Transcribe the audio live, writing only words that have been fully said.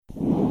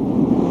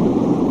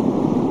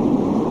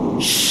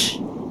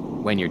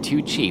when you're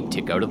too cheap to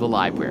go to the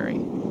library.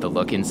 The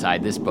Look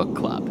Inside This Book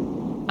Club.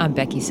 I'm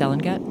Becky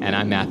Sellengut. And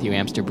I'm Matthew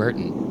Amster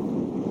Burton.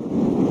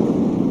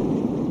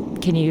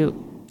 Can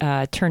you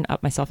turn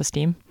up my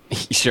self-esteem?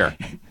 Sure.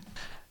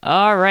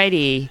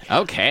 Alrighty.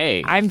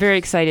 Okay. I'm very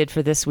excited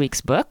for this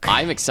week's book.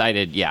 I'm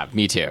excited. Yeah,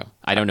 me too.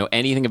 I don't know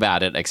anything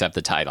about it except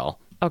the title.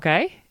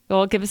 Okay.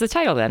 Well, give us the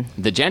title then.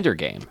 The Gender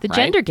Game. The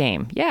Gender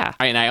Game, yeah.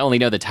 And I only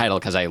know the title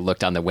because I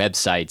looked on the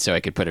website so I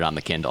could put it on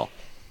the Kindle.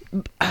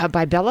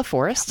 By Bella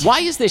Forrest. Why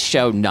is this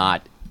show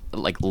not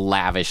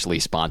lavishly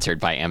sponsored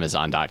by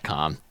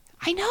Amazon.com?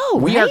 I know,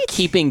 We right? are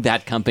keeping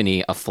that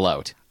company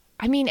afloat.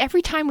 I mean,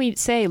 every time we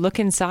say look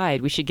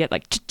inside, we should get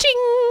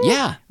cha-ching.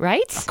 Yeah.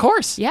 Right? Of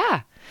course.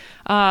 Yeah.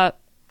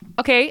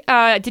 Okay.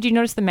 Did you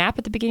notice the map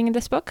at the beginning of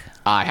this book?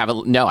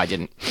 No, I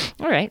didn't.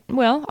 All right.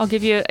 Well, I'll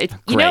give you.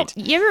 Great.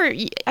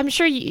 I'm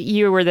sure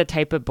you were the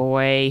type of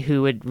boy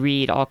who would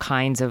read all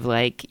kinds of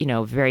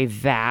very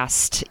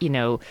vast,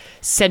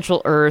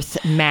 Central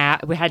Earth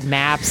map. We had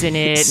maps in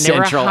it. And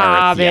Central there were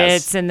Earth, hobbits,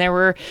 yes. and there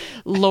were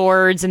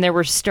lords, and there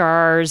were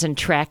stars and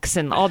treks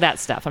and all that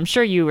stuff. I'm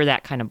sure you were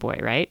that kind of boy,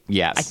 right?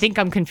 Yes. I think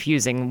I'm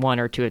confusing one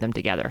or two of them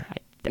together.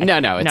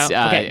 No, it's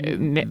okay. A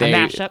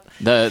mashup.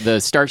 The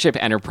Starship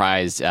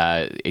Enterprise.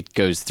 It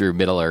goes through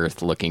Middle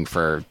Earth looking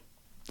for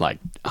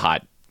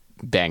hot,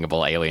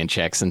 bangable alien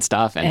chicks and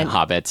stuff, and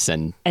hobbits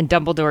and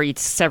Dumbledore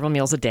eats several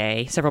meals a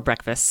day, several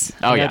breakfasts.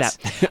 Oh yes,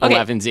 Okay.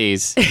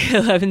 11Zs.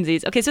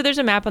 11Zs. Okay, so there's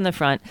a map on the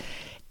front.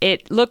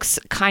 It looks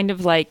kind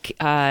of like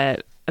a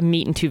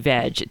meat and two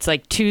veg. It's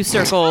like two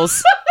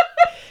circles,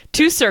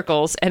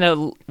 and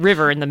a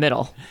river in the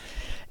middle.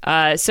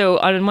 So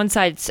on one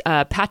side it's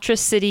Patras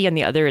City, on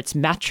the other it's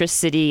Matras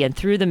City, and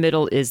through the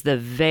middle is the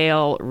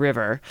Vale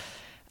River.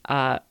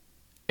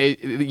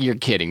 You're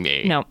kidding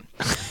me. No,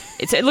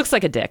 it looks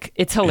like a dick.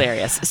 It's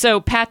hilarious. So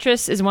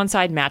Patras is one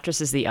side, Matras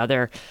is the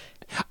other.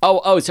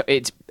 Oh, so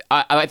it's.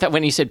 I thought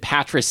when you said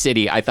Patras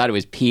City, I thought it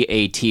was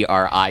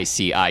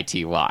Patricity,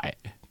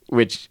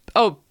 which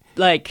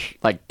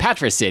like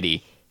Patras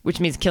City, which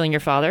means killing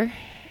your father.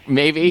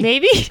 Maybe.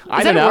 Is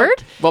I that don't know. a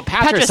word? Well,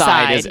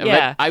 patricide is.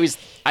 Yeah. But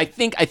I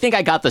think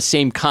I got the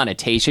same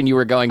connotation you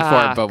were going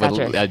for, but with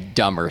gotcha. a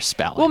dumber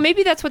spelling. Well,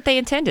 maybe that's what they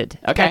intended.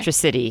 Okay. Matras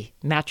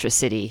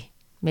City.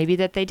 Maybe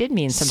that they did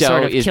mean some so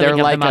sort of is killing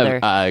there of the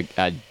mother.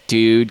 a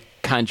dude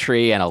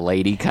country and a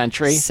lady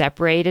country?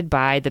 Separated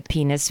by the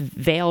Penis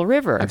Vale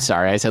River. I'm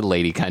sorry, I said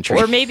lady country.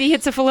 Or maybe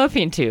it's a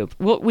fallopian tube.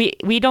 Well,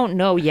 we don't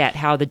know yet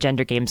how the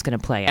gender game's going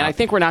to play out. And I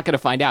think we're not going to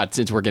find out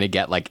since we're going to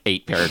get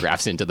 8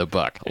 paragraphs into the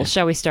book. Well,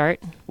 shall we start?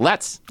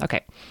 Let's.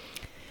 Okay.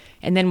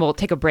 And then we'll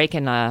take a break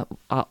and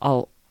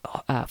I'll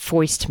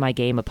foist my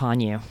game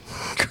upon you.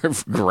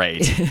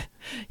 Great.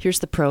 Here's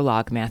the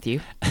prologue, Matthew.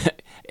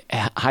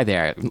 Hi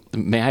there.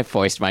 May I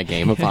foist my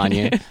game upon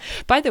you?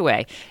 By the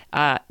way,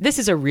 this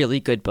is a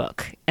really good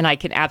book, and I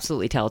can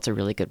absolutely tell it's a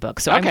really good book.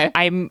 So okay.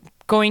 I'm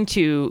going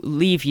to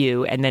leave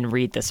you and then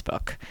read this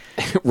book.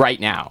 Right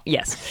now?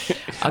 Yes.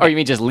 Okay. Or you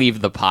mean just leave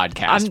the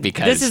podcast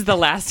because... This is the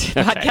last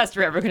podcast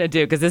we're ever going to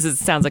do because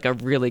sounds like a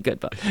really good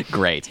book.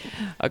 Great.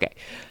 Okay.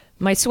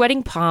 My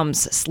sweating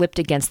palms slipped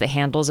against the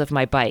handles of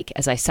my bike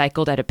as I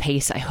cycled at a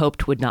pace I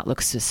hoped would not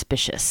look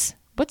suspicious.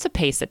 What's a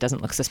pace that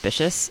doesn't look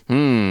suspicious?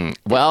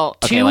 Well,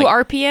 okay, 2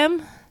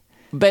 RPM?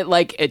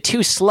 But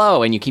too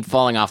slow and you keep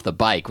falling off the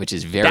bike, which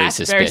is That's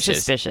suspicious. very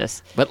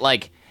suspicious.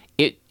 But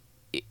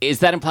is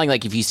that implying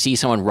if you see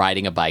someone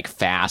riding a bike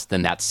fast,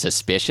 then that's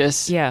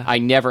suspicious? Yeah. I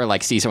never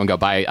see someone go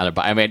by on a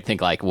bike. I might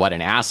think what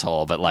an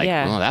asshole, but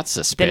Yeah. oh, that's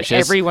suspicious. Then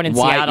everyone in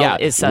Seattle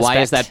is suspect.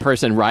 Why is that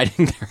person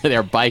riding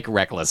their bike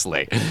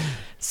recklessly?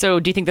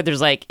 So do you think that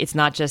there's it's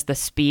not just the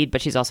speed,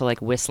 but she's also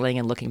whistling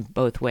and looking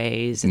both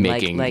ways and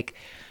Making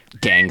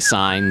gang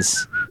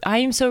signs. I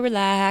am so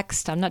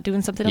relaxed. I'm not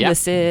doing something Yep,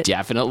 illicit.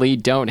 definitely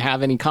don't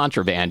have any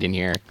contraband in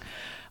here.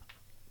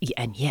 Yeah,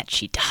 and yet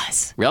she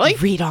does. Really?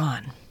 Read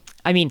on.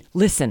 I mean,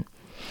 listen.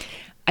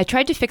 I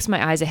tried to fix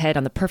my eyes ahead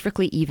on the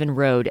perfectly even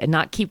road and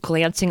not keep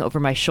glancing over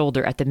my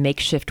shoulder at the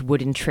makeshift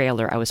wooden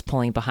trailer I was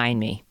pulling behind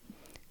me.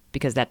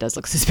 Because that does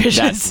look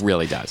suspicious. That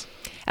really does.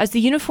 As the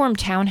uniformed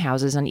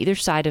townhouses on either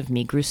side of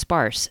me grew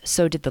sparse,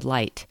 so did the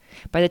light.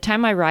 By the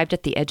time I arrived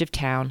at the edge of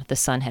town, the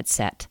sun had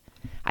set.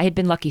 I had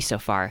been lucky so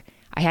far.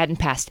 I hadn't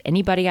passed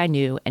anybody I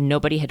knew, and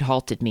nobody had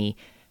halted me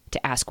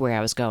to ask where I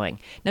was going.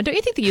 Now, don't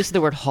you think the use of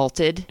the word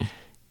halted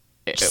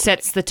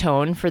sets the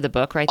tone for the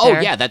book right there?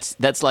 Oh, yeah,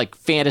 that's like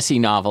fantasy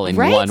novel in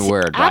right? one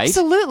word, right?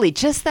 Absolutely.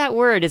 Just that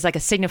word is like a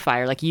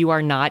signifier. You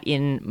are not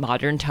in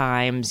modern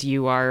times.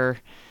 You are...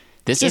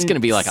 This is going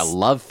to be like a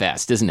love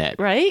fest, isn't it?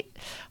 Right?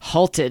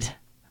 Halted.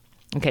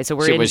 Okay, so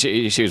we're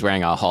She was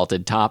wearing a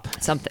halted top?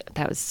 Something.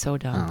 That was so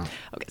dumb.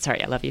 Okay,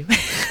 sorry, I love you.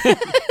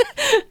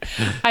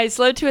 I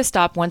slowed to a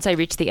stop once I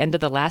reached the end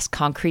of the last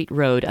concrete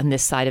road on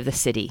this side of the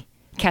city.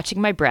 Catching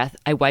my breath,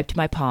 I wiped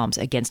my palms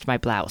against my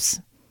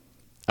blouse.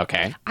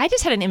 Okay. I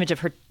just had an image of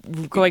her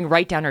going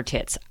right down her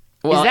tits.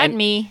 Well, is that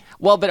me?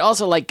 Well, but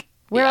also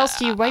Where else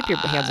do you wipe your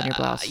hands on your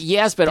blouse?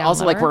 Yes, but Down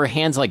also lower? were her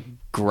hands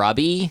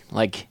grubby?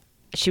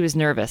 She was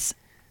nervous.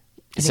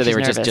 So they she's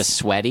were nervous. just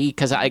sweaty?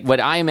 Because what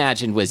I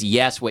imagined was,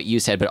 yes, what you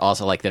said, but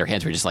also like that her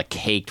hands were just like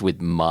caked with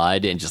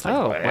mud and just like,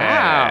 Oh,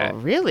 wow.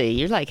 Really?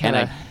 You're like,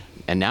 And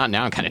now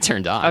I'm kind of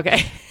turned on.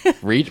 Okay.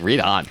 read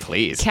on,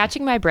 please.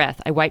 Catching my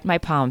breath, I wiped my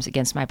palms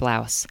against my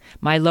blouse.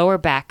 My lower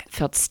back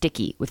felt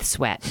sticky with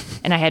sweat,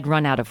 and I had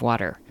run out of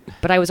water.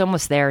 But I was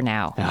almost there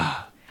now.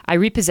 I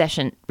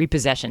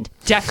repossessioned,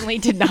 definitely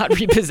did not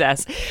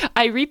repossess.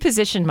 I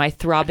repositioned my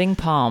throbbing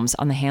palms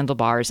on the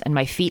handlebars and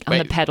my feet on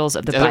the pedals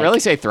of the Does bike. it really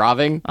say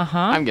throbbing? Uh-huh.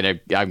 I'm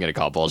gonna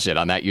call bullshit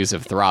on that use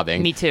of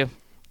throbbing. Me too.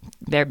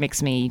 That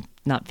makes me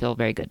not feel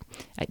very good.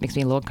 It makes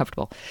me a little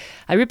uncomfortable.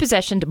 I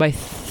repossessioned my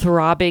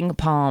throbbing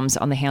palms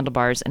on the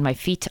handlebars and my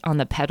feet on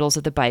the pedals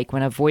of the bike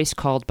when a voice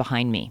called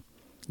behind me.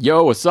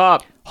 Yo, what's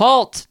up?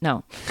 Halt!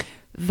 No.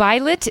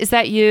 Violet, is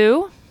that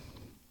you?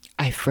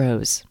 I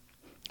froze.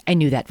 I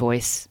knew that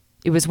voice.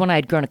 It was one I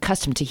had grown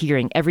accustomed to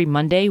hearing every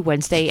Monday,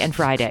 Wednesday, and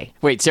Friday.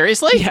 Wait,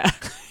 seriously? Yeah.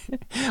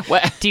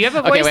 What? Do you have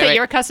a voice wait. that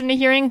you're accustomed to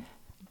hearing?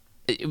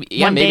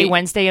 Yeah, Monday, maybe.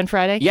 Wednesday, and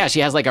Friday? Yeah, she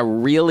has like a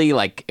really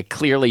like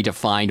clearly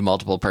defined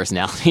multiple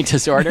personality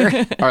disorder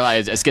or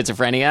like a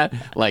schizophrenia.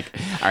 Like,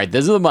 all right,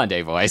 this is the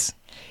Monday voice.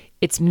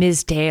 It's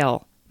Ms.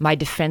 Dale, my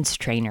defense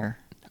trainer.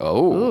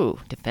 Oh. Ooh,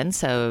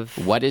 defense of...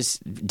 What is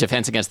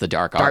Defense Against the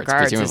Dark Dark Arts,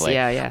 Arts is- presumably?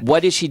 yeah.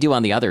 What does she do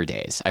on the other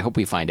days? I hope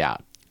we find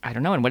out. I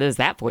don't know. And what does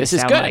that voice This is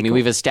sound good. like? I mean,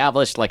 we've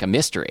established like a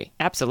mystery.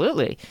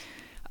 Absolutely.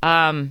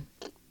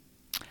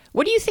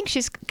 What do you think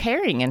she's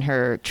carrying in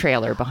her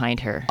trailer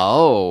behind her?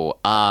 Oh,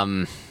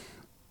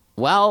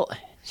 well,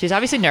 She's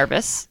obviously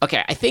nervous.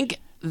 okay. I think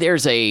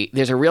there's a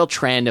real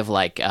trend of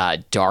like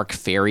dark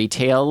fairy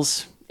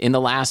tales in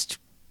the last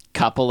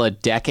couple of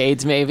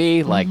decades,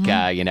 maybe. Like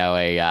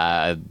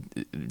the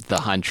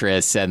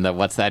Huntress and the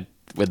what's that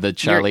with the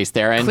Charlize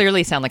Theron.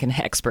 Clearly sound like an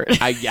expert.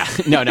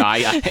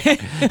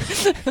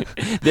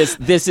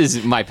 This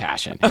is my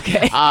passion.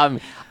 Okay.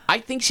 I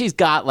think she's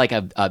got like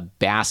a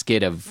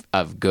basket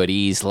of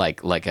goodies,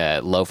 like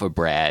a loaf of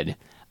bread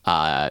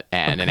and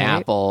an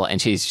apple,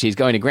 and she's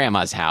going to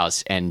Grandma's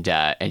house, and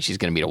she's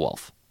going to meet a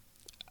wolf.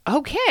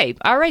 Okay.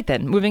 All right,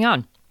 then. Moving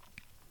on.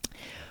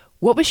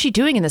 What was she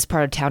doing in this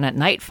part of town at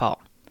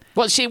nightfall?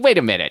 Well, wait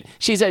a minute.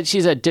 She's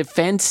a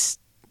defense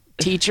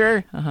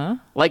teacher.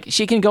 Like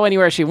she can go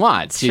anywhere she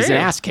wants. She's True.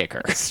 an ass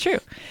kicker. It's true.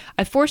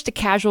 I forced a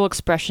casual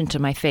expression to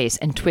my face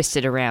and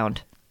twisted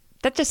around.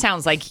 That just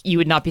sounds like you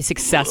would not be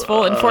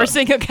successful in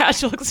forcing a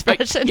casual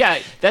expression. Yeah,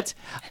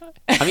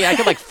 I mean, I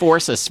could like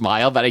force a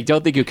smile, but I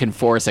don't think you can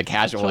force a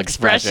casual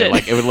expression. expression.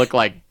 Like it would look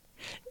like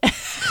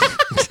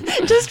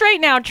Just right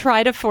now,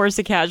 try to force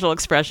a casual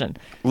expression.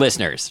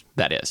 listeners.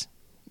 That is,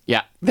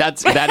 yeah. That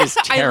is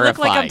terrifying. I look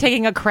like I'm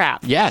taking a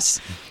crap. Yes.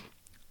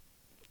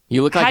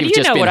 You look like How do you've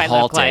you just know been what I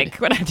halted. look like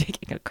when I'm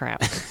taking a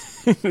crap?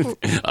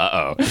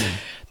 Uh-oh.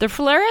 The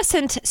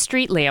fluorescent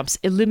street lamps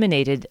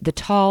illuminated the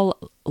tall,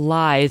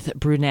 lithe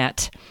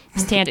brunette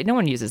standing. No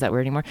one uses that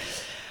word anymore.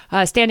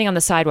 Standing on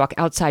the sidewalk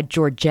outside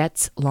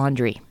Georgette's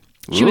laundry.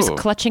 She was Ooh.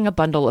 clutching a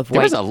bundle of There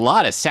white. was a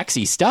lot of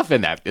sexy stuff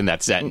in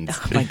that sentence.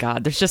 Oh my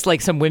God! There's just like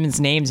some women's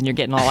names, and you're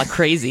getting all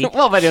crazy.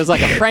 Well, but it was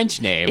like a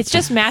French name. It's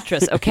just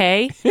mattress,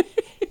 okay?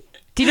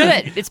 Do you know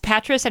that it's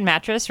pattress and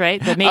mattress,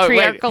 right? The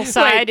matriarchal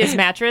side is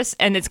mattress,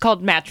 and it's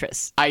called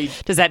mattress.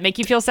 Does that make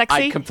you feel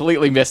sexy? I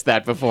completely missed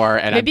that before,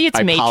 and Maybe it's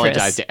I mattress.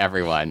 apologize to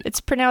everyone. It's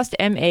pronounced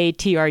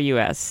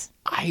Matrus.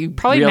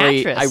 Probably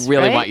mattress, I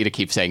really right? want you to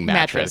keep saying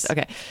mattress.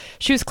 Okay.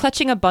 She was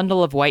clutching a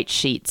bundle of white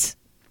sheets.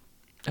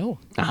 Oh.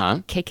 Uh-huh.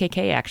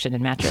 KKK action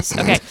in mattress.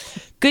 Okay.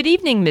 Good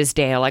evening, Ms.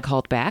 Dale, I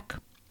called back.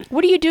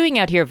 What are you doing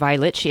out here,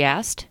 Violet? She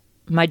asked.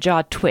 My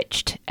jaw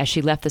twitched as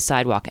she left the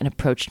sidewalk and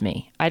approached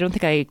me. I don't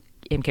think I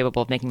am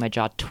capable of making my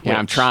jaw twitch. Yeah,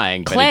 I'm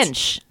trying. But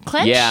Clench.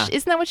 Clench? Yeah.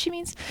 Isn't that what she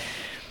means?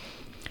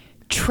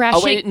 Trashing.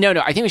 Oh, wait, no.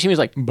 I think what she means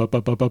like,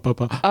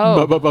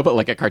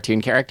 like a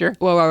cartoon character.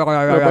 All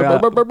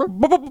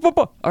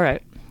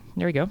right.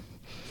 There we go.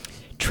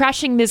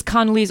 Trashing Ms.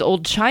 Connolly's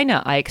old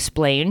china, I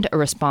explained, a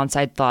response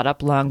I'd thought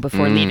up long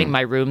before leaving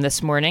my room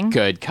this morning.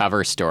 Good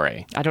cover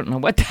story. I don't know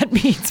what that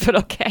means, but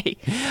okay.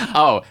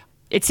 Oh,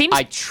 It seems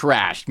I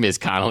trashed Ms.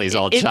 Connolly's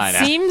old it china.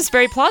 seems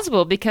very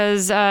plausible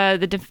because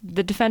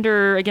the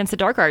defender against the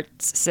dark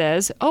arts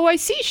says, "Oh, I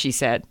see," she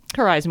said,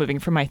 her eyes moving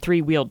from my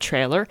three-wheeled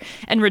trailer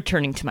and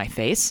returning to my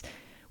face.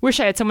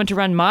 Wish I had someone to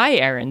run my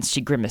errands,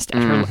 she grimaced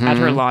at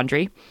her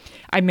laundry.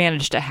 I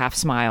managed a half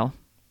smile.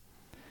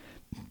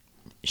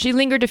 She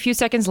lingered a few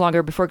seconds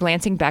longer before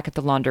glancing back at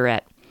the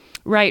launderette.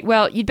 Right,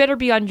 well, you'd better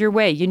be on your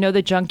way. You know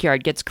the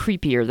junkyard gets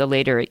creepier the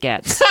later it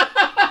gets.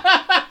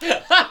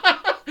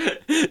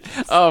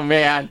 Oh,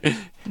 man.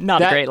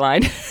 Not a great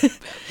line.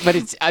 But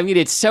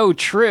it's so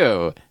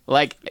true.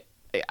 Like,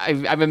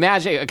 I'm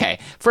imagining, okay,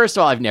 first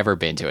of all, I've never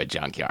been to a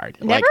junkyard.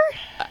 Never?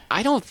 Like,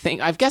 I don't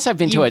think, I guess I've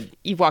been to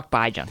You've walked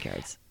by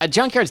junkyards. a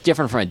junkyard's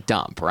different from a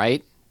dump,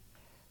 right?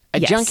 A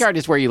Yes. junkyard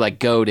is where you like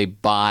go to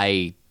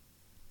buy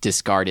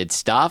discarded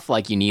stuff.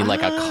 Like you need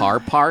like a car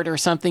part or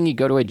something. You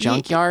go to a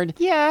junkyard.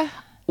 Yeah.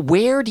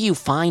 Where do you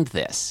find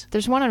this?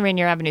 There's one on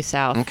Rainier Avenue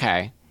South.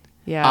 Okay.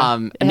 Yeah.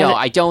 No,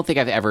 I don't think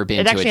I've ever been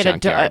It to a actually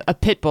had junkyard. a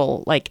pit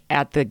bull like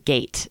at the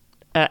gate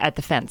at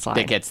the fence line.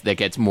 That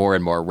gets more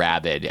and more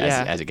rabid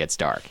Yeah. as it gets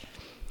dark.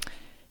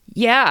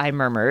 Yeah, I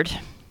murmured.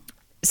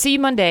 See you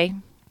Monday.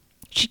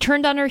 She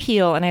turned on her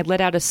heel, and I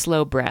let out a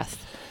slow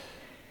breath.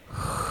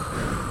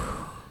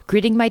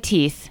 Gritting my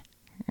teeth,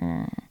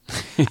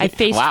 I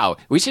faced... Wow,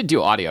 we should do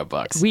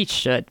audiobooks. We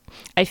should.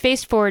 I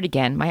faced forward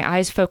again, my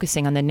eyes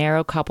focusing on the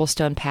narrow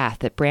cobblestone path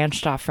that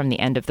branched off from the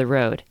end of the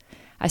road.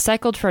 I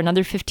cycled for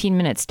another 15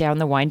 minutes down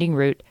the winding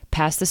route,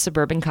 past the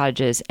suburban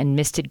cottages and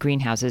misted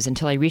greenhouses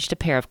until I reached a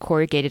pair of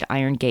corrugated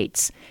iron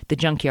gates, the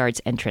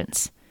junkyard's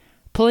entrance.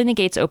 Pulling the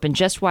gates open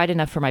just wide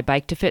enough for my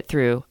bike to fit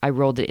through, I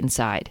rolled it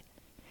inside.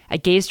 I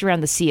gazed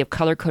around the sea of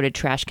color-coded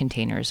trash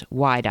containers,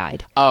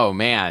 wide-eyed. Oh,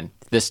 man.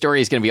 The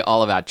story is going to be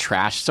all about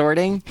trash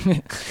sorting.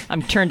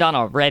 I'm turned on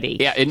already.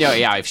 Yeah, no,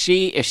 yeah. If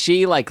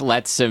she like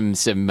lets some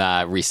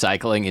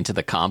recycling into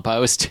the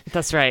compost,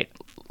 That's right.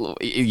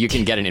 you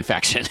can get an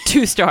infection.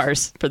 2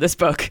 stars for this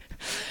book.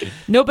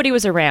 Nobody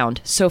was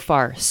around. So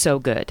far, so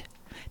good.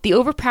 The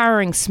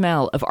overpowering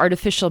smell of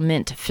artificial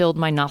mint filled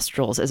my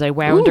nostrils as I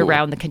wound Ooh.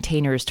 around the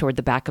containers toward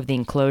the back of the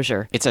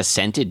enclosure. It's a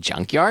scented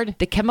junkyard?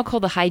 The chemical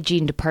the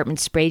hygiene department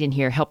sprayed in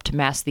here helped to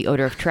mask the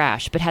odor of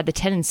trash, but had the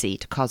tendency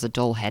to cause a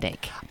dull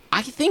headache.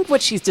 I think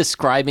what she's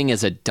describing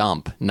is a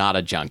dump, not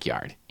a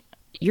junkyard.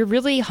 You're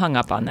really hung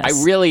up on this.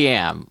 I really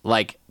am.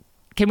 Like,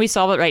 Can we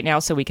solve it right now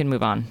so we can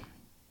move on?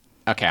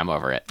 okay, I'm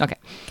over it. Okay.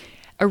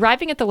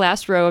 Arriving at the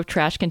last row of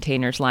trash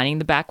containers lining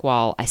the back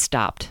wall, I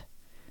stopped.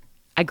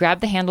 I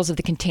grabbed the handles of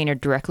the container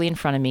directly in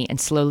front of me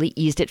and slowly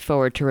eased it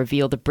forward to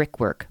reveal the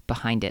brickwork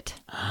behind it.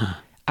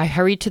 I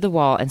hurried to the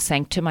wall and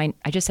sank to my...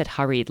 I just said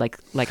hurried like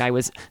I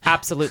was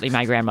absolutely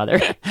my grandmother.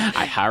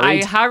 I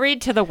hurried. I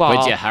hurried to the wall.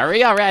 Would you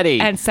hurry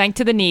already? And sank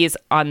to the knees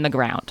on the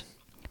ground.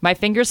 My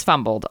fingers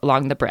fumbled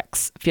along the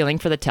bricks, feeling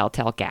for the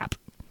telltale gap.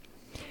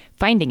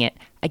 Finding it,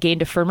 I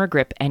gained a firmer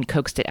grip and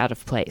coaxed it out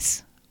of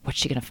place. What's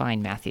she going to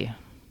find, Matthew?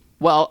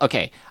 Well,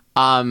 okay.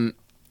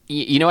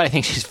 You know what I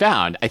think she's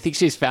found? I think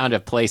she's found a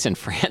place in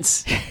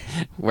France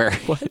where...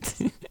 What?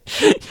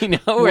 You know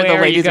where Where the are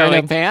you ladies wear no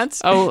going?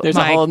 pants? Oh, There's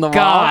my a hole in the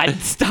God. wall.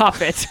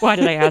 Stop it. Why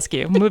did I ask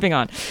you? Moving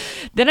on.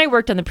 Then I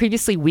worked on the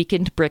previously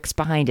weakened bricks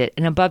behind it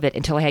and above it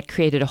until I had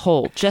created a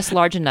hole just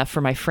large enough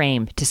for my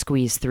frame to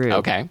squeeze through.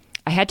 Okay.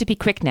 I had to be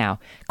quick now,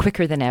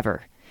 quicker than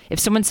ever. If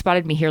someone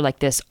spotted me here like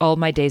this, all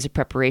my days of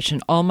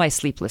preparation, all my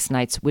sleepless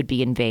nights would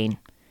be in vain.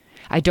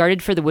 I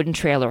darted for the wooden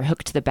trailer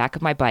hooked to the back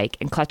of my bike,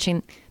 and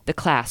clutching the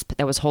clasp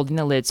that was holding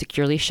the lid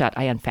securely shut,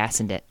 I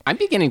unfastened it. I'm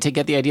beginning to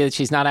get the idea that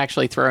she's not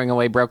actually throwing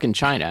away broken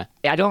china.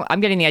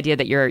 I'm getting the idea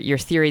that your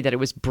theory that it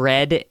was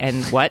bread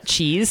and what?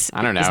 Cheese?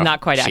 I don't know. Is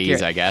not quite Cheese,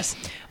 accurate. I guess.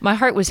 My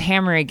heart was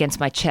hammering against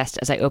my chest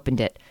as I opened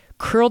it.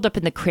 Curled up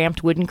in the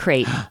cramped wooden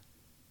crate,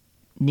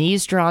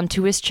 knees drawn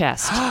to his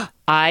chest,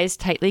 eyes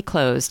tightly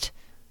closed,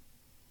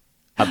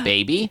 A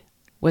baby?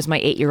 was my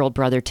 8-year-old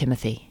brother,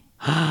 Timothy.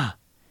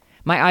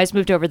 My eyes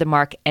moved over the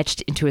mark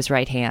etched into his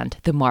right hand,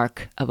 the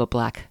mark of a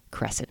black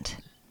crescent.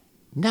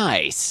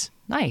 Nice.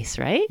 Nice,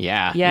 right?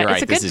 Yeah, Yeah, you're right.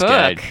 it's a This good is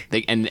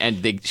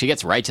book. good. She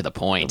gets right to the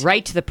point.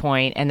 Right to the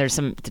point, and there's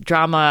some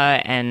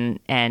drama, and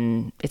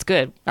it's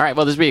good. All right,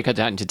 well, this will be a good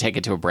time to take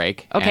it to a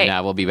break. Okay.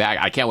 And we'll be back.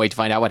 I can't wait to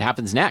find out what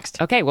happens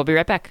next. Okay, we'll be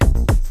right back.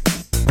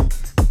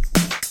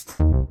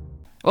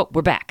 Oh,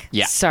 we're back.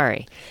 Yeah.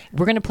 Sorry.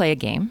 We're going to play a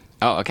game.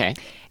 Oh, okay.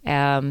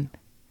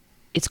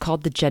 It's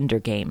called the gender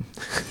game.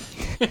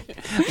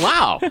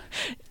 Wow.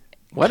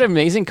 What an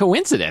amazing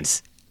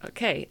coincidence.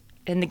 Okay.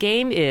 And the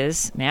game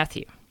is,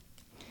 Matthew,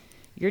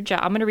 your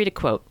job. I'm going to read a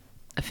quote,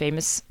 a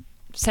famous,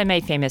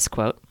 semi-famous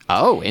quote.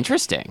 Oh,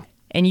 interesting.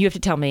 And you have to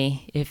tell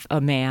me if a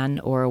man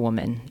or a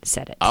woman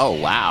said it. Oh,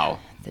 wow.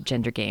 The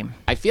gender game.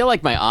 I feel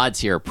like my odds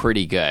here are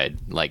pretty good,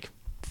 like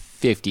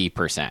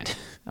 50%.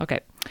 Okay.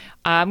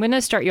 I'm going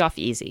to start you off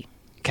easy.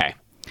 Okay.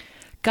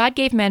 God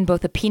gave men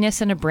both a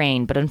penis and a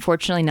brain, but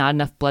unfortunately not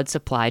enough blood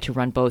supply to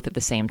run both at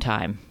the same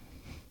time.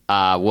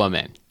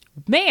 Woman.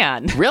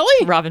 Man.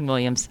 Really? Robin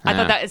Williams. I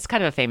thought that it's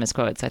kind of a famous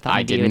quote, so I thought I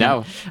maybe you didn't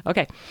would know.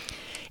 Okay.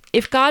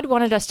 If God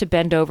wanted us to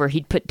bend over,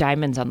 he'd put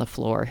diamonds on the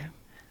floor.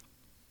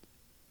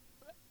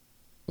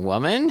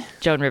 Woman?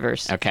 Joan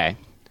Rivers. Okay.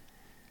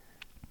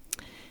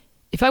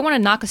 If I want to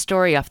knock a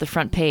story off the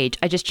front page,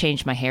 I just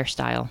change my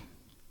hairstyle.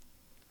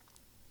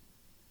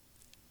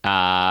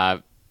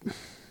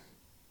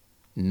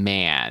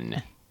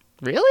 Man.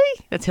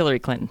 Really? That's Hillary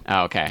Clinton.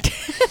 Oh, okay.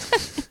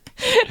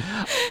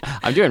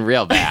 I'm doing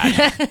real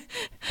bad.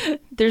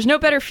 There's no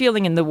better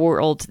feeling in the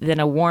world than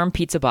a warm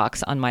pizza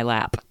box on my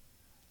lap.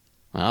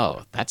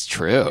 Oh, that's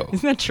true.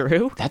 Isn't that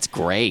true? That's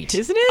great.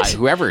 Isn't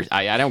it?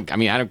 I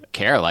don't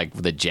care like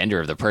the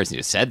gender of the person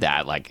who said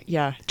that. Like,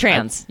 Yeah.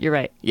 Trans. You're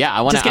right. yeah, I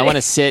want Just to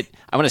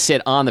kidding.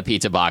 sit on the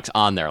pizza box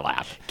on their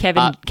lap.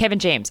 Kevin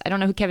James. I don't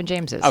know who Kevin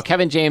James is. Oh,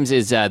 Kevin James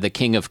is the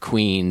King of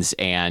Queens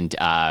and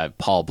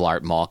Paul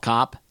Blart Mall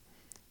Cop.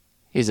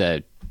 He's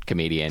a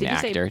comedian Did you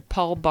actor. say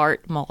Paul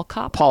Bart Mall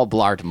Cop? Paul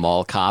Blart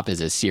Mall Cop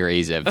is a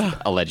series of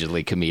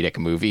allegedly comedic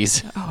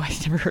movies. Oh,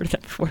 I've never heard of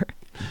that before.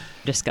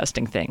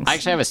 Disgusting things. I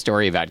actually have a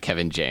story about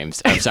Kevin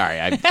James. I'm sorry.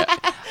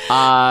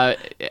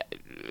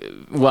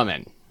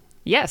 Woman.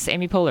 Yes,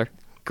 Amy Poehler.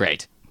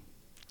 Great.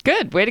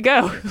 Good. Way to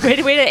go. Way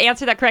to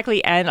answer that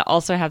correctly and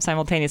also have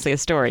simultaneously a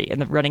story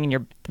running in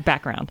your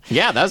background.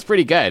 Yeah, that was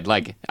pretty good.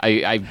 Like,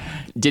 I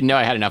didn't know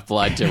I had enough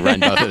blood to run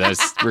both of those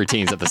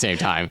routines at the same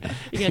time.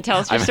 You going to tell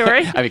us your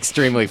story? I'm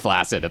extremely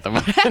flaccid at the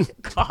moment.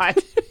 God.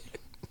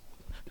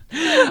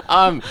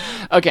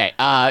 Okay.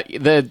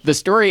 The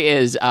story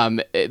is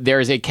there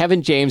is a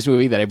Kevin James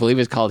movie that I believe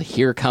is called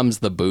Here Comes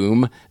the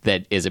Boom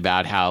that is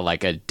about how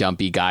like a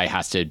dumpy guy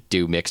has to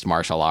do mixed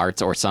martial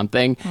arts or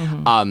something.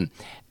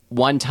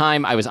 One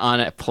time I was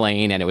on a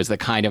plane and it was the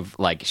kind of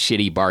like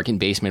shitty bargain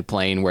basement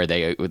plane where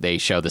they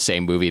show the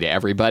same movie to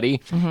everybody.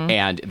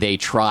 And they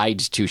tried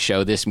to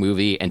show this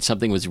movie and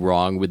something was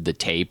wrong with the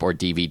tape or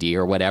DVD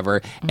or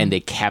whatever. And they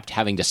kept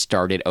having to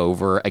start it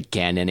over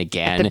again and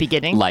again. At the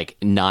beginning? Like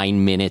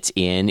 9 minutes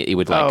in, it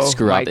would like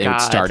screw up and it would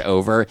start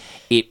over.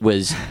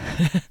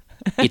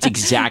 It's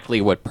exactly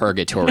what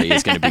purgatory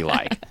is going to be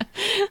like.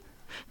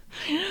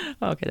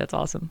 Okay, that's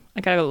awesome.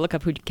 I got to look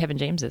up who Kevin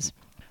James is.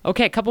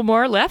 Okay, a couple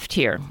more left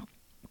here.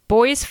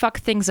 Boys fuck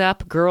things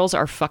up, girls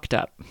are fucked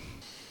up.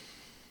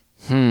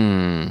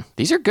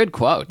 These are good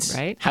quotes.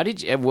 Right? How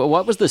did you,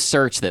 what was the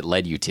search that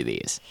led you to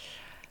these?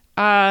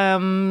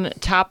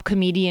 Top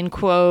comedian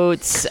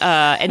quotes,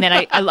 and then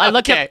I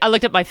looked Okay. up I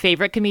looked up my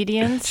favorite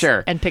comedians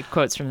Sure. and picked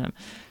quotes from them.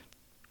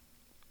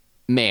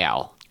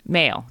 Male.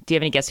 Male. Do you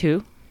have any guess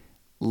who?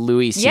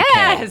 Louis C.K.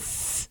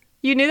 Yes!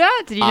 You knew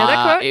that? Did you know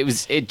that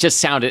quote? It just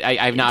sounded,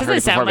 I've not Doesn't heard it it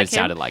before, sound but like it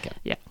sounded him? like it.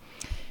 Yeah.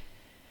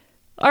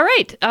 All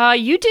right.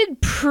 You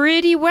did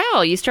pretty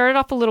well. You started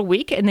off a little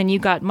weak, and then you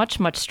got much,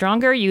 much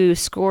stronger. You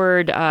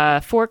scored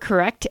 4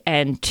 correct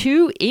and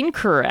 2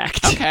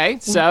 incorrect. Okay,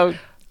 so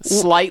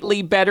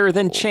slightly better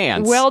than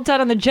chance. Well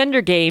done on the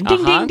gender game. Ding,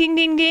 Uh-huh. ding,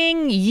 ding, ding,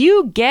 ding.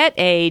 You get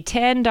a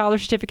 $10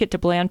 certificate to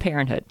Planned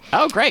Parenthood.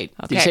 Oh, great.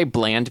 Did you Okay. say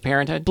Bland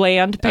Parenthood?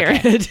 Planned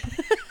Parenthood.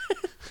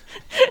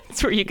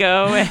 That's where you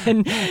go,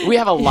 and We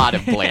have a lot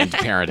of Bland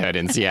Parenthood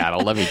in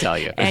Seattle, let me tell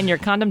you. and your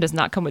condom does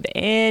not come with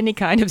any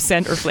kind of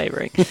scent or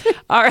flavoring.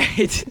 All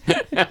right.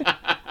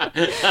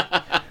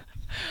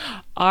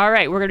 All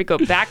right, we're going to go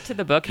back to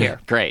the book here.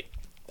 Great.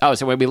 Oh,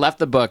 so when we left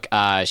the book,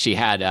 she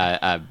had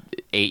a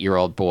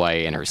 8-year-old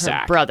boy in her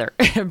sack.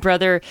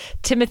 Brother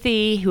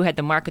Timothy, who had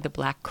the mark of the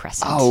Black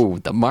Crescent. Oh,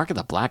 the mark of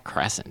the Black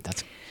Crescent.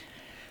 That's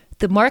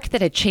The mark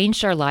that had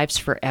changed our lives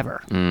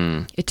forever.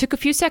 It took a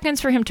few seconds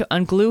for him to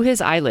unglue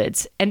his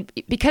eyelids. And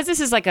because this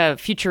is like a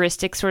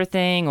futuristic sort of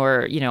thing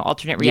or,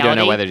 alternate reality. You don't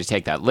know whether to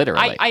take that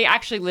literally. I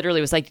actually literally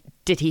was like,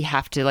 did he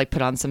have to like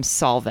put on some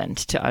solvent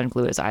to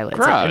unglue his eyelids?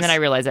 Gross. And then I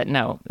realized that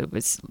no, it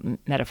was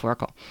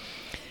metaphorical.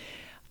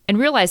 And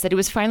realized that it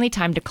was finally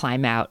time to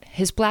climb out.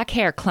 His black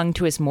hair clung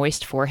to his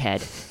moist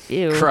forehead.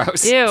 Ew.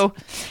 Gross. Ew.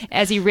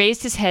 As he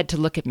raised his head to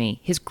look at me,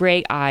 his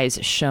gray eyes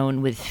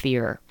shone with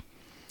fear.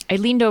 I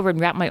leaned over and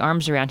wrapped my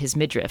arms around his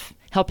midriff,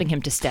 helping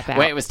him to step out.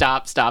 Wait,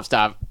 stop.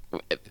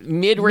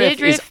 Midriff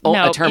is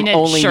no, a term in a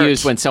only shirt.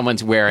 used when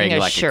someone's wearing In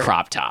a like shirt. a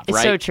crop top, It's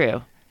right? so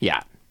true.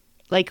 Yeah.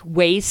 Like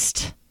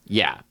waist.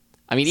 Yeah.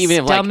 I mean, even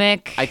if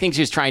Stomach. like, I think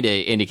she was trying to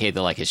indicate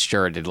that like his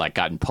shirt had like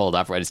gotten pulled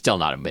up, right? It's still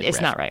not a midriff.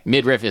 It's not right.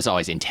 Midriff is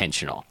always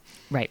intentional.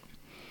 Right.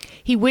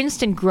 He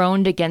winced and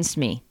groaned against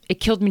me. It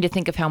killed me to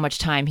think of how much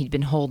time he'd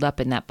been holed up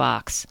in that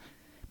box.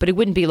 But it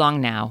wouldn't be long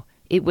now.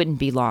 It wouldn't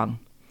be long.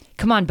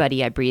 Come on,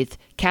 buddy, I breathed.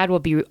 Cad will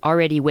be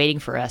already waiting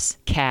for us.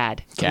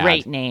 Cad. Cad.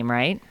 Great name,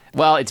 right?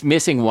 Well, it's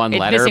missing one It's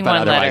letter, missing but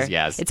one otherwise, letter.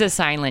 yes. It's a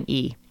silent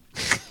E.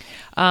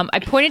 I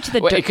pointed to the...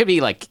 Well, it could be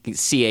like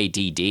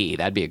CADD.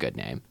 That'd be a good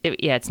name.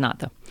 yeah, it's not,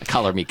 though.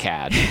 Color me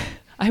Cad.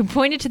 I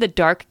pointed to the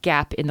dark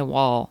gap in the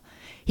wall.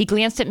 He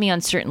glanced at me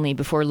uncertainly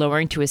before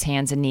lowering to his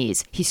hands and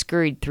knees. He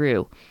scurried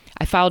through.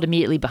 I followed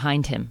immediately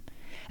behind him.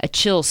 A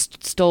chill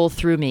stole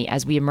through me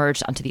as we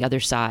emerged onto the other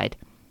side.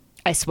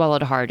 I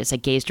swallowed hard as I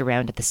gazed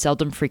around at the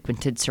seldom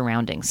frequented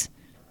surroundings.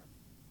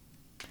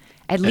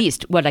 At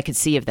least what I could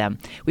see of them.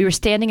 We were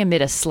standing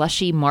amid a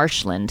slushy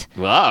marshland.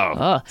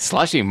 Whoa.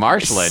 Slushy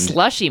marshland.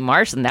 Slushy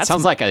marshland. That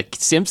Sounds like a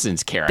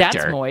Simpsons character.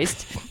 That's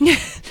moist.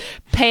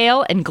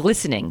 Pale and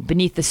glistening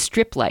beneath the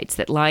strip lights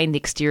that line the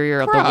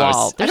exterior of the Gross.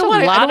 wall. There's a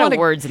lot of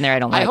words in there I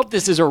don't like. I hope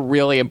this is a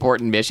really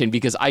important mission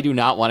because I do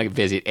not want to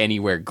visit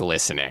anywhere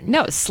glistening.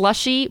 No,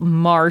 slushy,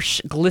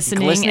 marsh,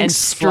 glistening and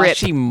strip.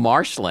 slushy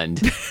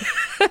marshland.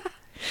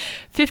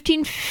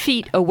 15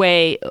 feet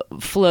away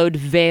flowed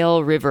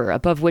Vale River,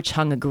 above which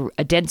hung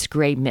a dense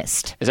gray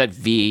mist. Is that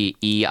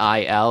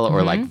VEIL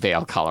or like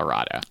Vail,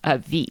 Colorado?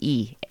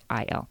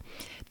 VEIL.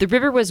 The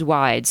river was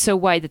wide, so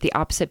wide that the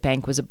opposite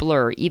bank was a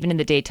blur, even in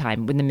the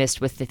daytime when the mist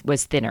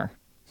was thinner.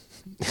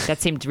 That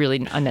seemed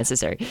really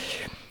unnecessary.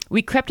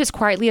 We crept as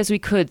quietly as we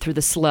could through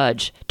the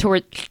sludge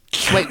toward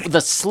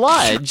The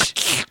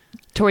sludge?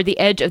 toward the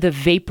edge of the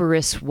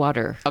vaporous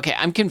water. Okay,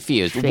 I'm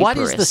confused. What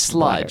is the Vaporous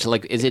sludge? water.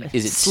 Like, is it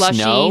Slushy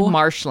snow?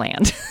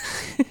 marshland.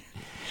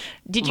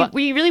 Were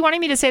you really wanting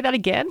me to say that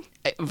again?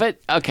 But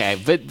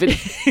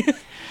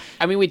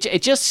I mean,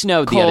 it just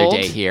snowed the other Cold.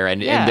 day here,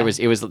 and Yeah.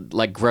 it was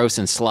like gross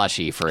and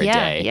slushy for a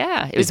day.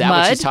 Yeah. It Is was that mud,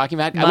 what she's talking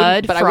about?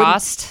 Mud,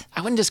 frost.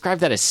 I wouldn't describe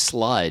that as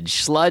sludge.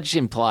 Sludge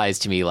implies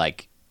to me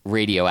like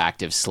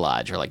radioactive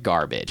sludge or like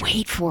garbage.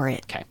 Wait for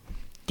it. Okay.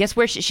 Guess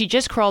where she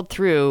just crawled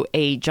through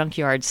a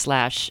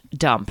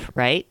junkyard/dump,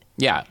 right?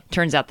 Yeah.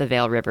 Turns out the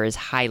Vale River is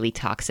highly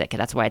toxic,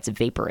 and that's why it's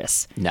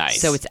vaporous. Nice.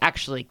 So it's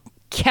actually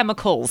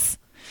chemicals.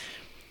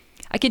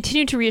 I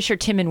continued to reassure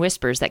Tim in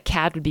whispers that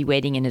Cad would be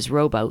waiting in his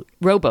rowboat,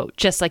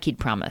 just like he'd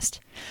promised.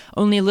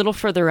 Only a little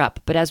further up,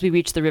 but as we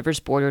reached the river's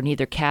border,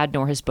 neither Cad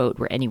nor his boat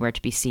were anywhere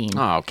to be seen.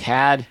 Oh,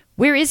 Cad.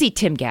 Where is he?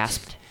 Tim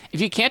gasped.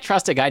 If you can't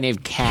trust a guy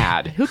named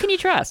Cad. Who can you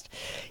trust?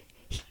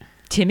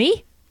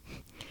 Timmy?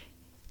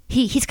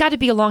 He's got to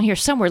be along here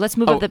somewhere. Let's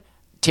move up the...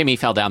 Timmy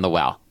fell down the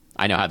well.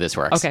 I know how this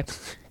works. Okay.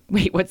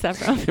 Wait, what's that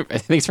from? I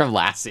think it's from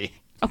Lassie.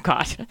 Oh,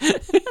 God.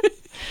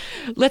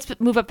 Let's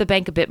move up the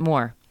bank a bit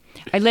more.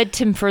 I led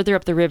Tim further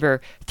up the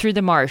river, through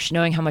the marsh,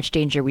 knowing how much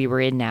danger we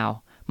were in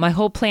now. My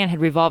whole plan had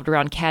revolved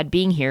around Cad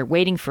being here,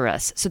 waiting for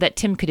us, so that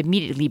Tim could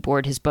immediately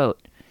board his boat.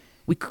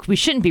 We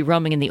shouldn't be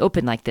roaming in the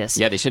open like this.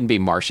 Yeah, they shouldn't be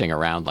marshing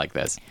around like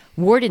this.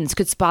 Wardens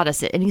could spot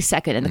us at any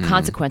second, and the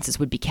consequences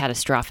would be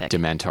catastrophic.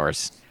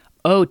 Dementors.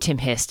 Oh, Tim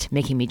hissed,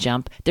 making me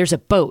jump. There's a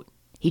boat.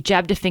 He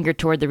jabbed a finger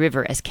toward the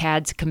river as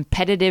Cad's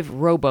competitive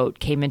rowboat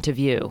came into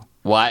view.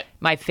 What?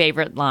 My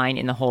favorite line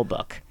in the whole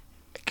book.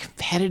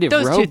 Competitive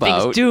Those rowboat? two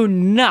things do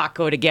not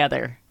go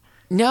together.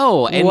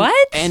 No. And,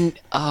 What? And,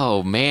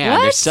 oh, man,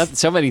 What? there's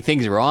so many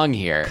things wrong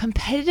here.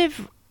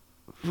 Competitive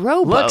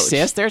rowboat. Look,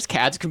 sis, there's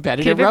Cad's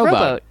competitive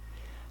rowboat.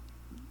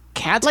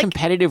 Cad's Like-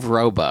 competitive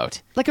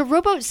rowboat. Like a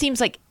rowboat seems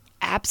like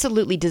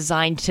absolutely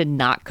designed to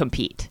not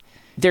compete.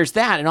 There's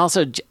that, and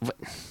also...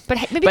 But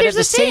maybe But there's at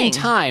the a same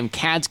thing. time,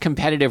 Cad's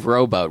competitive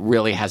rowboat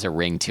really has a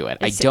ring to it.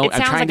 It I'm sounds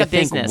trying like to a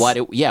think business.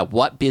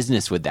 what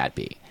business would that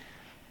be?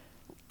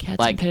 Cad's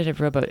like- competitive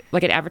rowboat.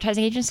 Like an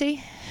advertising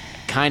agency?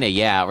 Kind of,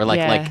 yeah. Or like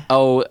Yeah.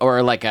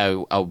 or like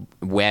a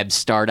web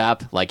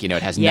startup. Like, it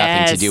has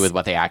nothing to do Yes. with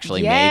what they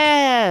actually make.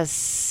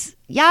 Yes.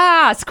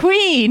 Yes,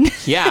 queen.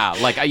 Yeah,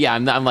 like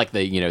I'm like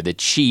the the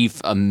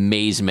chief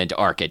amazement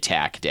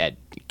architect at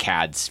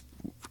Cad's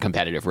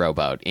Competitive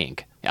Rowboat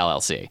Inc.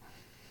 LLC.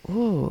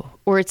 Ooh.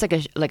 Or it's like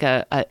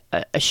a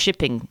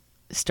shipping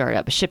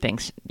startup, a shipping.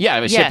 Yeah,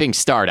 I'm a shipping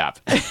startup.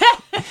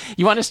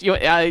 You want to?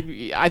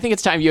 I think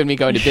it's time you and me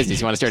go into business.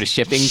 You want to start a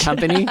shipping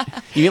company?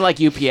 You mean like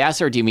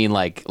UPS, or do you mean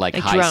like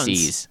high drones.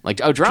 seas? Like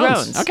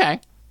drones. Okay,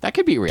 that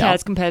could be real.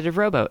 Cad's competitive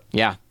rowboat.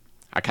 Yeah,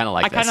 I kind of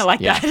like. I kind of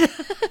like that.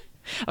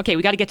 Okay,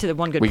 we got to get to the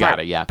one good We part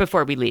gotta, yeah.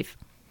 before we leave.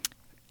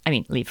 I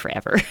mean, leave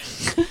forever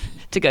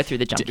to go through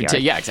the junkyard.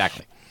 Yeah,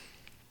 exactly.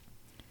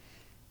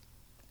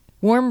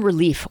 Warm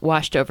relief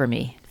washed over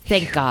me.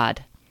 Thank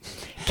God.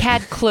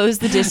 Cad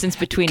closed the distance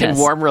between Can us.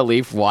 warm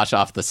relief wash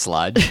off the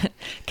sludge?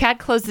 Cad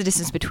closed the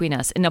distance between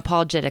us, an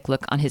apologetic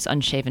look on his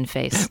unshaven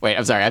face. Wait,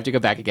 I'm sorry. I have to go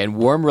back again.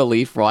 Warm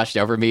relief washed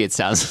over me. It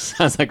sounds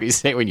like we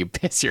say when you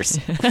piss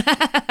yourself.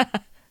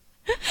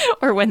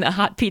 Or when the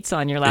hot pizza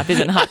on your lap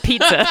isn't hot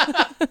pizza.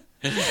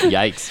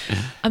 Yikes.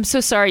 I'm so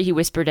sorry, he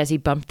whispered as he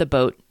bumped the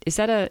boat. Is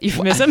that a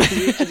euphemism?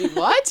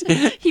 What?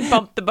 He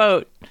bumped the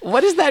boat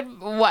What is that?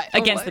 What?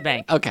 against the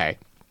bank. Okay.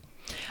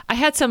 I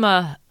had some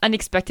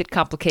unexpected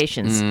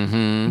complications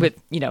Mm-hmm.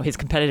 with, his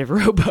competitive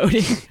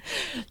rowboating.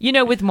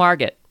 With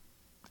Margaret.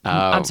 Oh.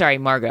 I'm sorry,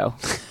 Margot.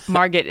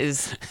 Margaret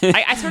is...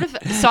 I sort of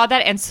saw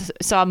that and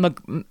saw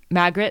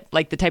Magret,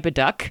 like the type of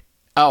duck,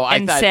 Oh, I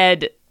and thought...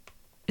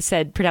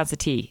 said pronounce the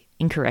T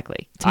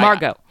incorrectly. It's I-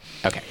 Margot.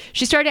 Okay.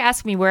 She started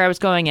asking me where I was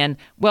going, and,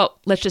 well,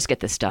 let's just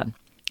get this done.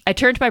 I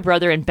turned to my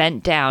brother and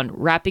bent down,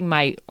 wrapping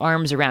my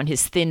arms around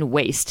his thin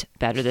waist.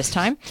 Better this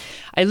time.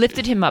 I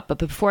lifted him up, but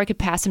before I could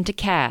pass him to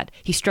Cad,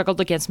 he struggled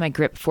against my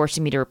grip,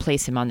 forcing me to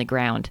replace him on the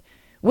ground.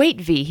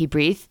 Wait, V, he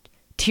breathed.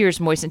 Tears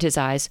moistened his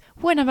eyes.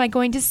 When am I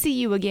going to see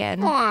you again?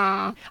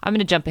 Aww. I'm going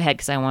to jump ahead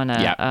because I want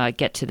to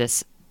get to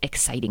this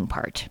exciting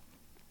part.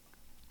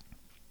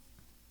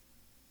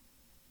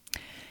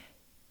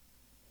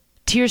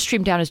 Tears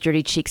streamed down his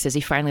dirty cheeks as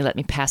he finally let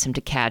me pass him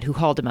to Cad, who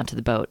hauled him onto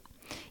the boat.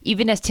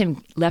 Even as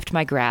Tim left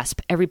my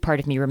grasp, every part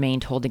of me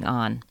remained holding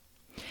on.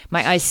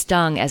 My eyes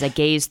stung as I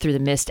gazed through the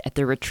mist at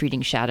the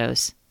retreating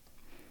shadows.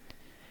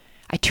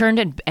 I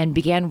turned and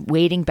began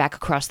wading back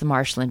across the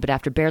marshland, but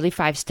after barely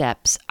 5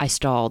 steps, I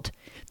stalled.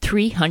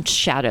 3 hunched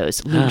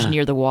shadows loomed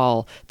near the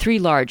wall, 3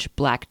 large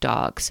black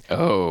dogs.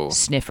 Oh.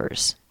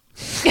 Sniffers.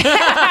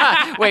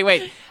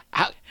 Wait.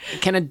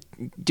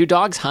 Do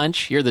dogs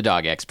hunch? You're the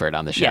dog expert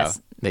on the show.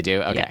 Yes. They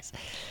do? Okay. Yes.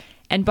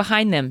 And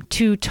behind them,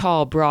 2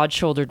 tall,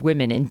 broad-shouldered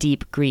women in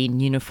deep green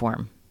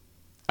uniform.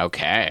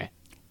 Okay.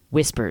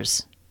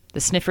 Whispers. The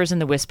sniffers and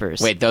the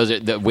whispers. Wait, those are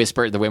the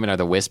women are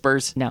the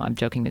whispers? No, I'm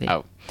joking with you.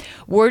 Oh.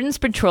 Wardens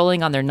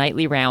patrolling on their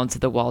nightly rounds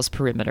of the wall's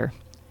perimeter.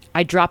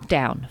 I dropped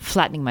down,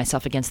 flattening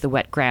myself against the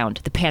wet ground,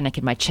 the panic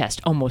in my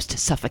chest almost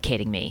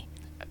suffocating me.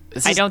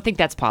 I don't think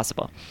that's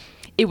possible.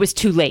 It was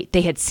too late.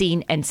 They had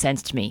seen and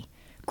sensed me.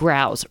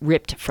 Growls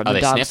ripped from the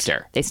they dogs. sniffed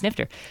her. They sniffed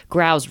her.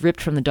 Growls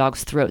ripped from the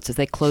dogs' throats as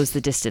they closed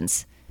the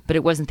distance. But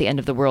it wasn't the end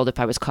of the world if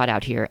I was caught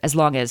out here, as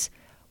long as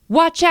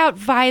Watch out,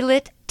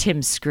 Violet,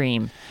 Tim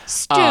screamed.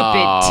 Stupid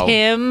Oh,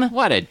 Tim.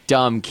 What a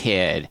dumb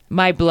kid.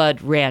 My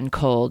blood ran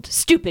cold.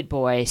 Stupid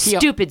boy.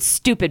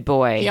 Stupid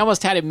boy. He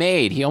almost had it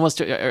made. He almost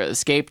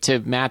escaped to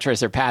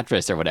Mattress or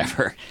Patras or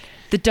whatever.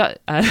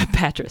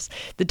 Patras.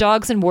 The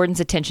dog's and warden's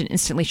attention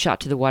instantly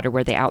shot to the water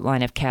where the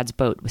outline of Cad's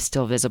boat was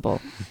still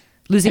visible.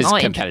 Losing His all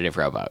competitive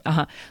rowboat.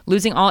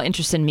 Losing all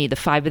interest in me, the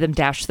five of them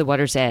dashed to the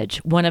water's edge.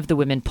 One of the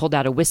women pulled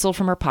out a whistle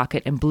from her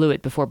pocket and blew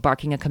it before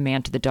barking a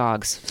command to the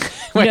dogs.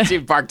 When she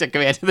barked a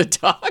command to the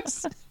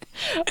dogs.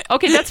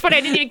 Okay, that's funny.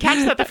 I didn't even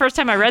catch that the first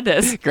time I read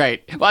this.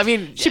 Great. Well, I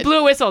mean, She blew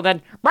a whistle,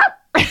 then...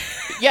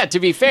 yeah, to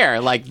be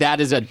fair, like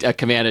that is a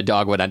command a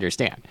dog would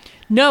understand.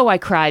 No, I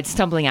cried,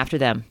 stumbling after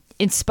them.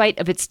 In spite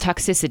of its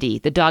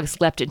toxicity, the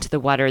dogs leapt into the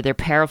water, their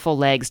powerful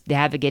legs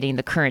navigating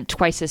the current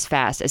twice as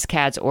fast as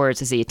Cad's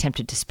oars as he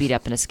attempted to speed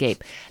up and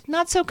escape.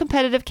 Not so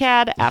competitive,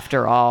 Cad,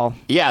 after all.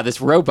 Yeah,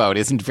 this rowboat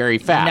isn't very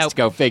fast. Nope.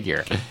 Go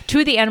figure. Two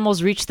of the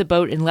animals reached the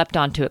boat and leapt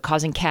onto it,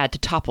 causing Cad to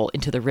topple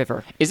into the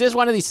river. Is this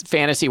one of these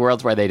fantasy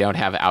worlds where they don't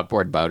have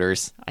outboard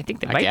boaters? I think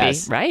they I might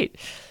guess. be, right?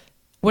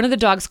 One of the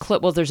dogs,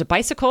 well, there's a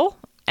bicycle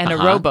and a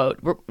rowboat.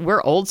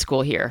 We're old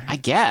school here. I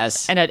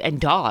guess. And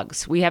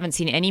dogs. We haven't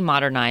seen any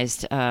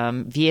modernized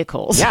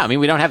vehicles. Yeah, I mean,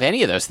 we don't have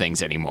any of those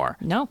things anymore.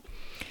 No.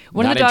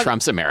 Not in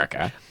Trump's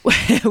America.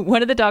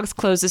 One of the dogs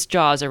closed its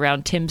jaws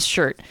around Tim's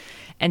shirt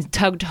and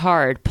tugged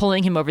hard,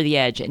 pulling him over the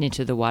edge and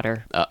into the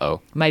water. Uh-oh.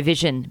 My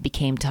vision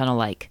became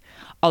tunnel-like.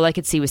 All I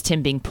could see was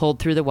Tim being pulled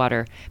through the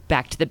water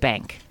back to the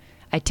bank.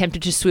 I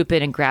attempted to swoop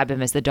in and grab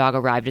him as the dog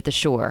arrived at the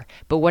shore,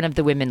 but one of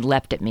the women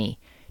leapt at me.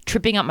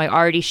 Tripping up my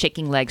already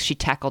shaking legs, she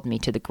tackled me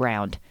to the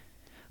ground.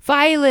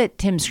 Violet!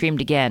 Tim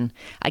screamed again.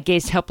 I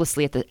gazed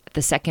helplessly at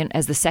the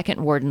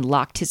second warden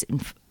locked his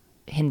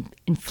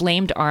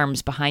inflamed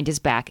arms behind his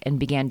back and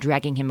began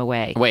dragging him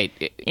away.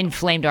 Wait.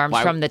 Inflamed arms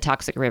from the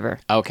toxic river.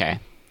 Okay.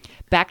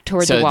 Back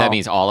toward the So wall. that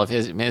means all of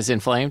his is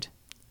inflamed?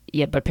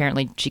 Yeah, but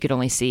apparently she could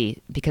only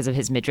see because of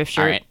his midriff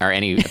All shirt. right. Are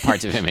any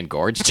parts of him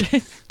engorged?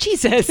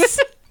 Jesus!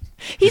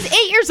 He's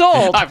 8 years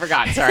old! I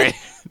forgot. Sorry.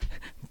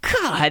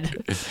 God!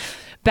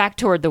 Back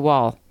toward the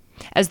wall.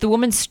 As the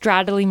woman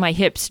straddling my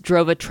hips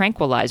drove a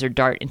tranquilizer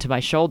dart into my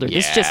shoulder.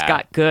 This just Yeah.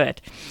 got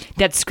good.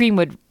 That scream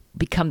would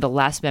become the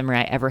last memory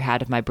I ever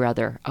had of my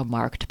brother, a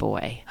marked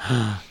boy.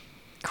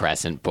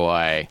 Crescent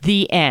boy.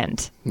 The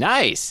end.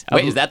 Nice.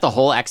 Wait, is that the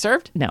whole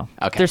excerpt? No.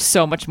 Okay. There's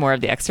so much more of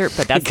the excerpt,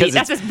 but that's Because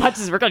that's as much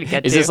as we're going to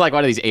get Is to. this like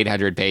one of these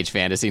 800-page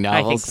fantasy I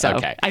novels? think so.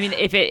 Okay. I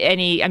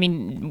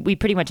mean, we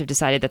pretty much have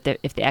decided that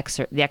if the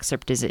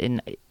excerpt is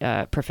in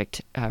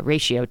perfect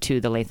ratio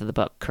to the length of the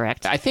book,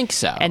 correct? I think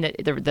so. And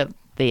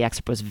the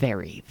excerpt was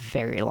very,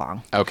 very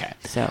long. Okay.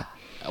 So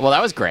Well,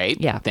 that was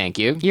great. Yeah. Thank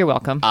you. you're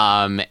welcome.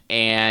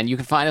 And you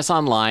can find us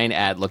online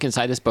at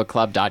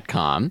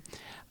lookinsidethisbookclub.com.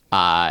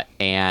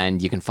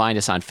 And you can find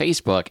us on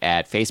Facebook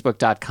at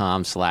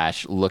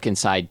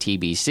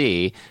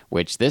facebook.com/lookinsidetbc,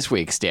 which this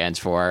week stands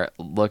for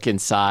Look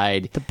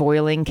Inside. the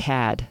boiling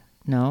cad.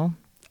 No,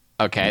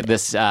 Okay,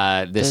 this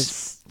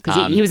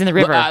because he was in the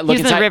river. He was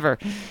in the river.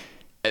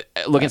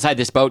 Look Inside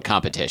This Boat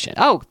competition.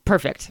 Oh,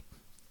 perfect.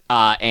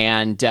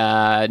 And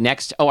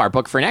next, our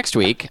book for next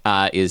week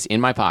is In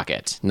My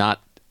Pocket.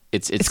 Not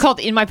It's called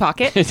In My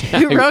Pocket.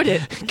 Who wrote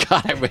it?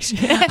 God, I wish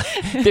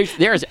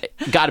there's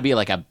got to be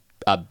like a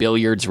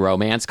billiards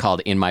romance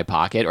called In My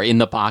Pocket or In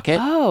the Pocket.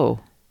 Oh,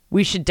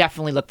 we should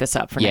definitely look this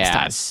up for next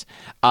time.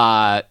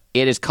 Yes.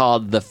 It is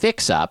called The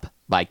Fix Up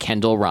by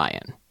Kendall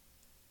Ryan.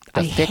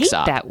 I hate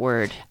that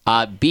word.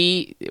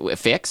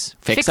 Fix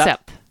Fix up.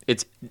 up.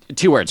 It's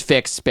 2 words,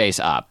 fix space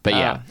up. But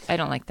yeah. I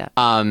don't like that.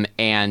 And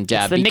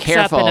the be mix up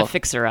careful and a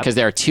fixer up. because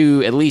there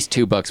are at least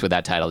two books with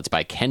that title. It's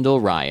by Kendall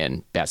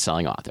Ryan,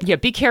 best-selling author. Yeah,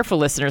 be careful,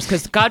 listeners,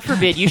 because God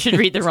forbid you should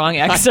read the wrong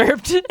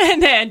excerpt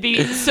and then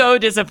be so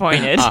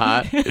disappointed.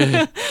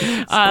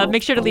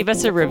 Make sure to leave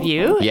us a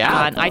review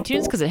on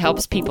iTunes because it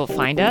helps people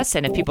find us.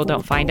 And if people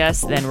don't find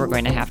us, then we're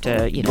going to have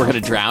to, We're going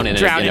to drown in a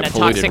polluted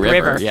toxic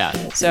river. Yeah.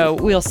 So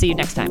we'll see you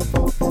next time.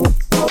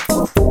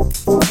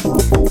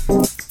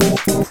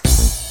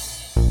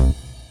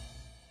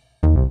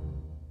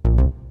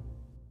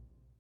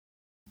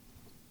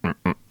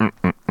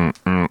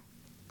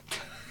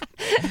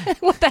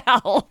 What the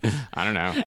hell? I don't know.